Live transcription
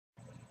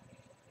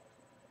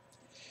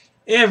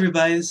Hey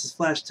everybody, this is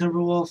Flash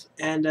Timberwolf,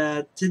 and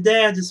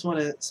today I just want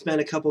to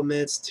spend a couple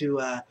minutes to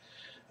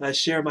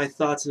share my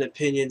thoughts and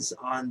opinions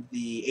on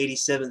the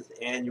 87th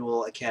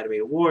Annual Academy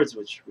Awards,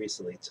 which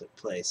recently took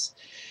place.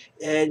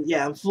 And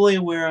yeah, I'm fully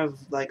aware of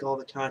like all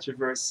the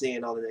controversy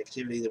and all the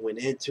negativity that went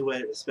into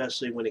it,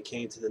 especially when it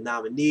came to the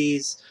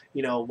nominees.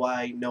 You know,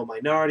 why no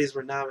minorities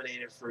were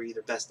nominated for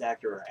either Best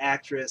Actor or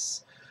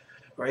Actress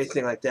or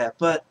anything like that.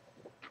 But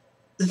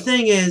the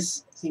thing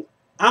is, see,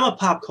 I'm a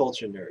pop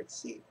culture nerd.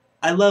 See,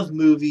 I love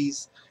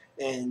movies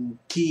and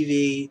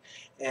TV,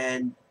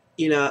 and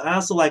I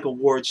also like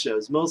award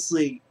shows.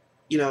 Mostly,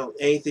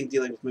 anything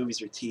dealing with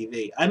movies or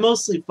TV. I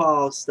mostly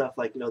follow stuff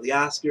like the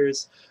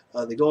Oscars,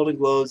 the Golden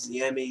Globes, the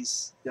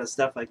Emmys,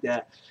 stuff like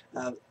that.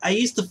 I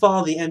used to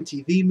follow the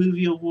MTV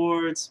Movie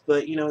Awards,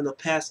 but in the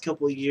past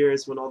couple of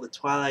years, when all the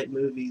Twilight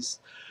movies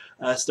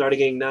started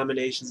getting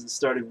nominations and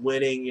started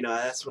winning,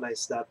 that's when I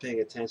stopped paying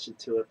attention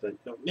to it. But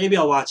maybe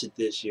I'll watch it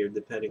this year,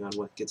 depending on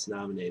what gets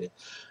nominated.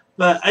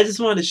 But I just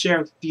wanted to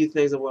share a few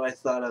things of what I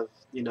thought of,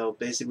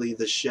 basically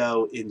the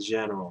show in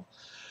general.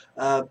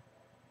 Uh,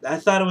 I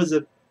thought it was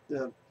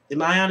in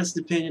my honest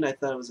opinion, I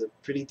thought it was a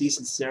pretty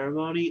decent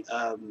ceremony.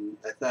 I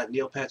thought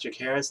Neil Patrick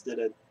Harris did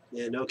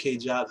an okay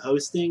job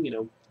hosting.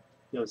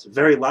 It's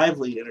very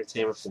lively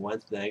entertainment for one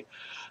thing.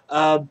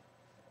 Um,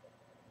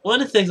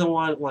 One of the things I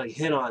want to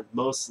hit on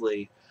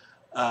mostly,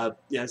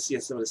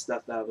 seeing some of the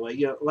stuff out of the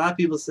way. A lot of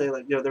people say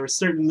like, there were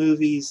certain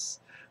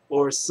movies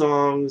or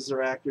songs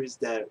or actors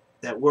that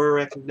were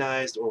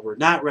recognized or were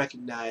not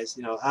recognized.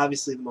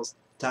 Obviously the most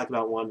talked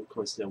about one, of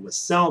course, was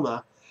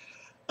Selma.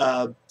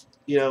 Uh,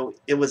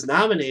 it was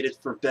nominated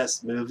for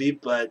Best Movie,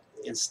 but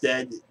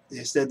instead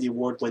the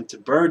award went to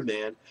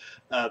Birdman.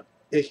 Uh,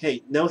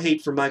 hey, no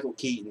hate for Michael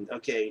Keaton.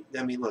 Okay,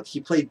 I mean, look, he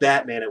played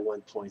Batman at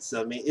one point,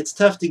 so I mean, it's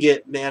tough to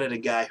get mad at a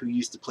guy who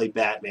used to play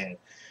Batman.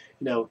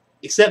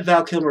 Except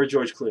Val Kilmer or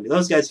George Clooney,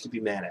 those guys you could be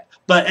mad at.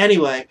 But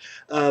anyway,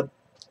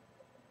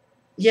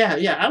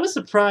 yeah, I was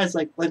surprised.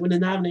 Like when the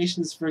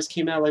nominations first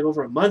came out, like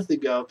over a month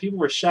ago, people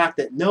were shocked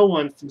that no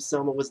one from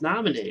Selma was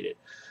nominated.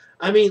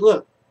 I mean,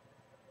 look,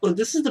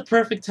 this is the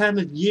perfect time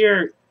of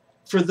year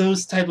for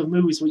those type of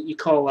movies, what you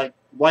call like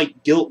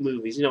white guilt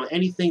movies.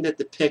 Anything that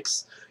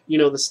depicts,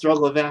 the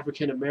struggle of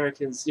African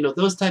Americans.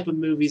 Those type of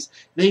movies,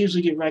 they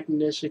usually get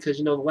recognition because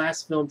the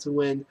last film to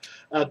win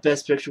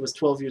Best Picture was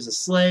 12 Years a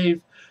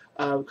Slave.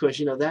 Of course,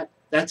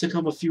 that took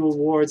home a few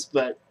awards,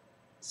 but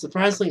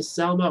surprisingly,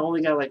 Selma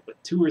only got like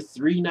what, two or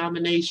three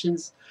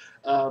nominations.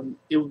 Well,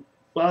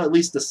 at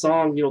least the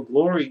song,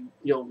 Glory,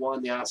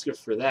 won the Oscar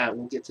for that.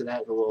 We'll get to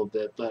that in a little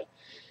bit, but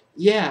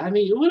yeah, I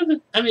mean, it would have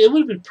been. I mean, it would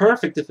have been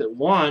perfect if it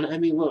won. I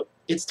mean, look,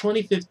 it's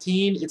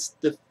 2015. It's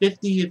the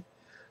 50th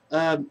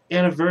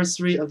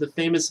anniversary of the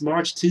famous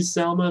March to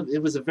Selma.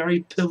 It was a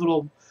very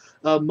pivotal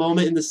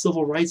moment in the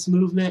civil rights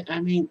movement.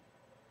 I mean,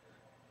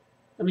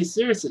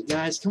 seriously,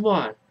 guys, come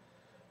on.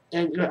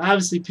 And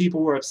obviously,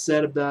 people were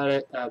upset about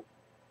it.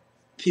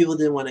 People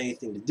didn't want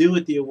anything to do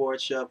with the award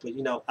show, but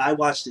I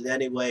watched it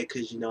anyway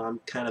because I'm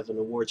kind of an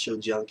award show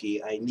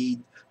junkie. I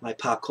need my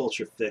pop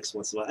culture fix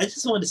once in a while. I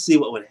just wanted to see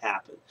what would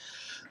happen.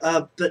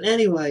 But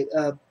anyway,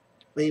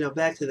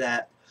 back to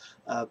that.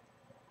 Uh,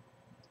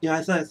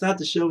 I thought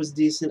the show was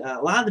decent.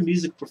 A lot of the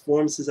music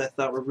performances I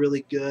thought were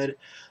really good.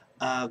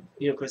 Of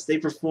course, they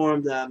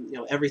performed.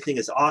 Everything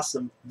is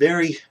awesome.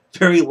 Very,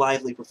 very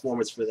lively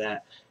performance for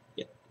that.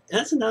 Yeah, and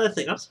that's another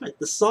thing. I'm surprised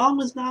the song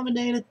was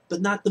nominated,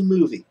 but not the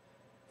movie.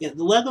 Yeah,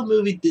 the Lego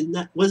Movie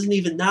wasn't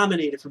even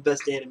nominated for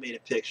Best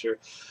Animated Picture.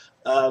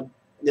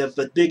 Yeah,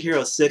 but Big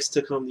Hero 6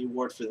 took home the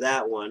award for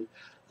that one.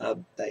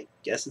 I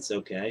guess it's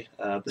okay.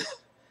 Uh,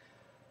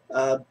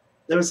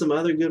 there were some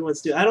other good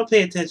ones too. I don't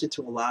pay attention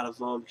to a lot of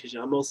them because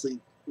I mostly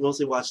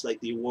watch like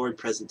the award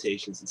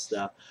presentations and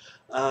stuff.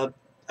 Uh,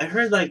 I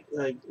heard like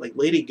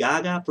Lady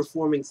Gaga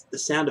performing The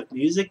Sound of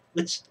Music,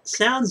 which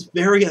sounds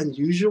very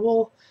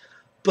unusual,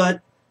 but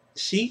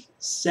she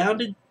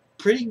sounded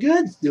pretty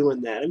good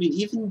doing that. I mean,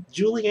 even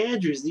Julie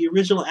Andrews, the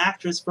original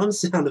actress from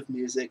Sound of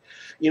Music,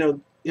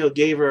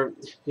 gave her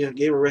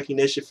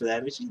recognition for that.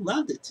 I mean, she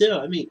loved it too.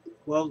 I mean,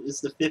 well,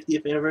 it's the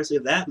 50th anniversary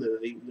of that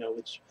movie,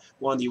 which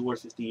won the award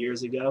 50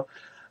 years ago.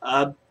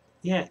 Uh,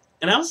 yeah,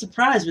 and I was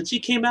surprised when she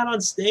came out on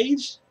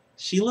stage.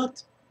 She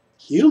looked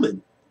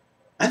human.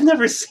 I've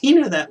never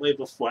seen her that way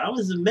before. I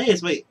was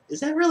amazed. Wait,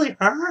 is that really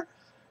her?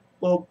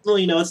 Well,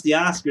 it's the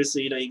Oscars, so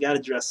you got to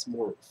dress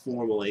more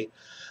formally.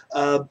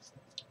 Uh,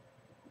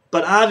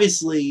 but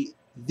obviously,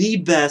 the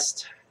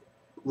best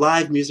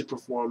live music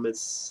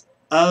performance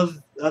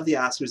of the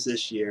Oscars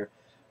this year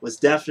was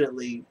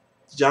definitely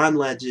John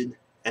Legend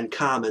and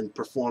Common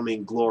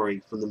performing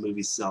 "Glory" from the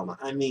movie Selma.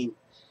 I mean,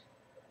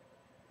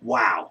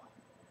 wow.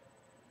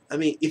 I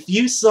mean, if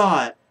you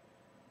saw it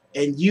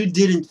and you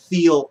didn't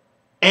feel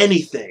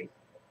anything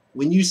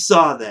when you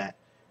saw that,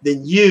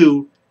 then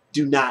you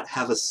do not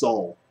have a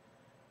soul.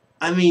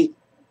 I mean,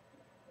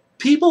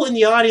 people in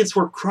the audience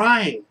were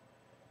crying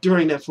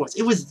during that performance.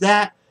 It was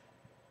that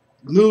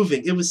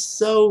moving. It was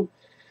so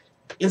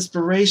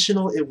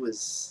inspirational. It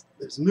was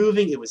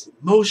moving. It was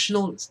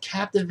emotional. It was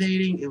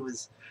captivating.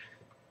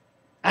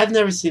 I've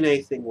never seen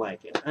anything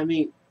like it. I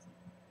mean,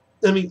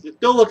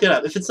 go look it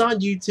up. If it's on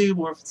YouTube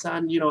or if it's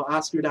on,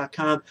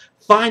 Oscar.com,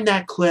 find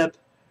that clip,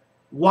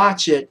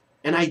 watch it,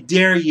 and I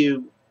dare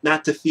you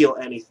not to feel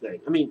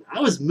anything. I mean, I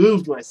was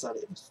moved when I saw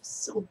it. It was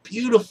so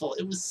beautiful.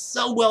 It was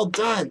so well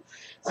done.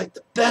 Like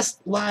the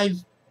best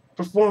live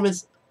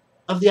performance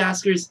of the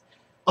Oscars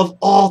of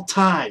all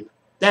time.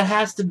 That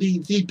has to be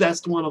the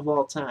best one of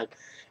all time.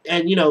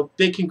 And,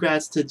 big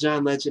congrats to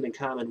John Legend and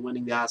Common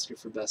winning the Oscar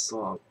for Best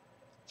Song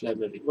for that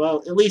movie.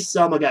 Well, at least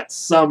Selma got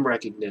some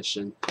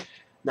recognition.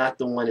 Not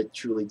the one it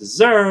truly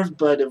deserved,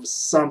 but it was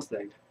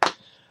something.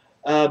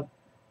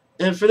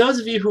 And for those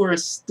of you who are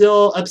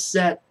still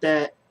upset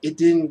that it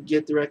didn't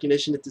get the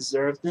recognition it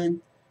deserved,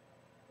 then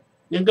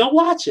go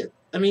watch it.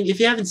 I mean, if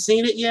you haven't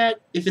seen it yet,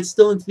 if it's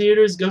still in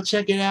theaters, go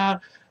check it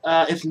out.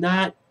 If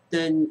not,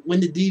 then when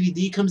the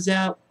DVD comes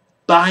out,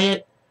 buy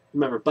it.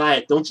 Remember, buy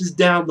it. Don't just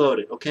download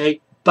it, okay?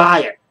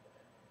 Buy it,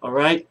 all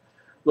right?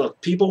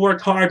 Look, people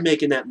worked hard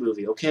making that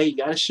movie, okay? You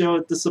got to show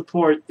it the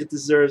support it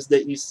deserves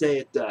that you say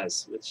it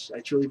does, which I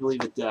truly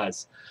believe it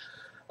does.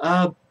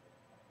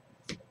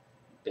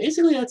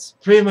 Basically, that's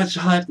pretty much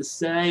all I have to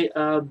say.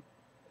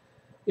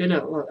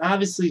 Look,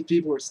 obviously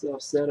people are still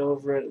upset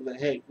over it. But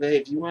hey,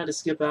 if you wanted to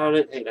skip out on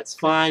it, hey, that's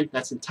fine.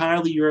 That's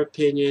entirely your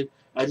opinion.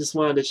 I just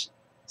wanted to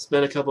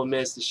spend a couple of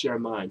minutes to share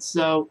mine.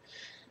 So,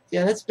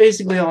 yeah, that's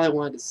basically all I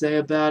wanted to say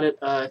about it.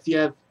 If you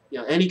have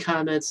any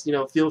comments,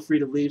 feel free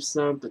to leave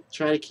some, but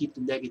try to keep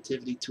the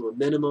negativity to a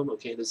minimum.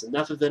 Okay, there's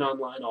enough of it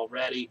online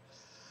already.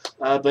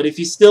 But if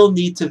you still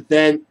need to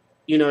vent,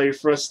 your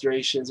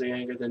frustrations or your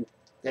anger, then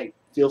hey,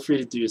 feel free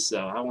to do so.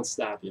 I won't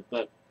stop you,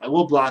 but I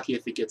will block you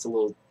if it gets a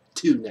little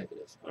too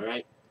negative. All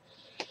right.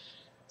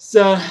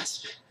 So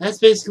that's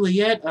basically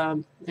it.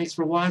 Thanks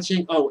for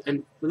watching. Oh,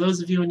 and for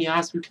those of you in the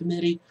Oscar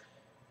committee,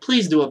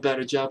 please do a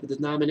better job with the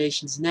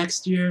nominations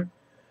next year.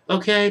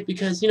 Okay,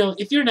 because,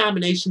 if your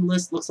nomination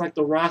list looks like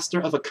the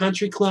roster of a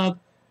country club,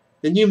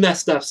 then you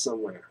messed up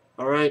somewhere,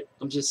 alright?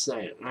 I'm just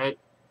saying, alright?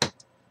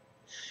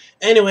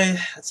 Anyway,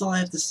 that's all I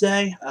have to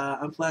say.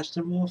 I'm Flash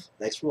Timberwolf.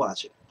 Thanks for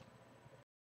watching.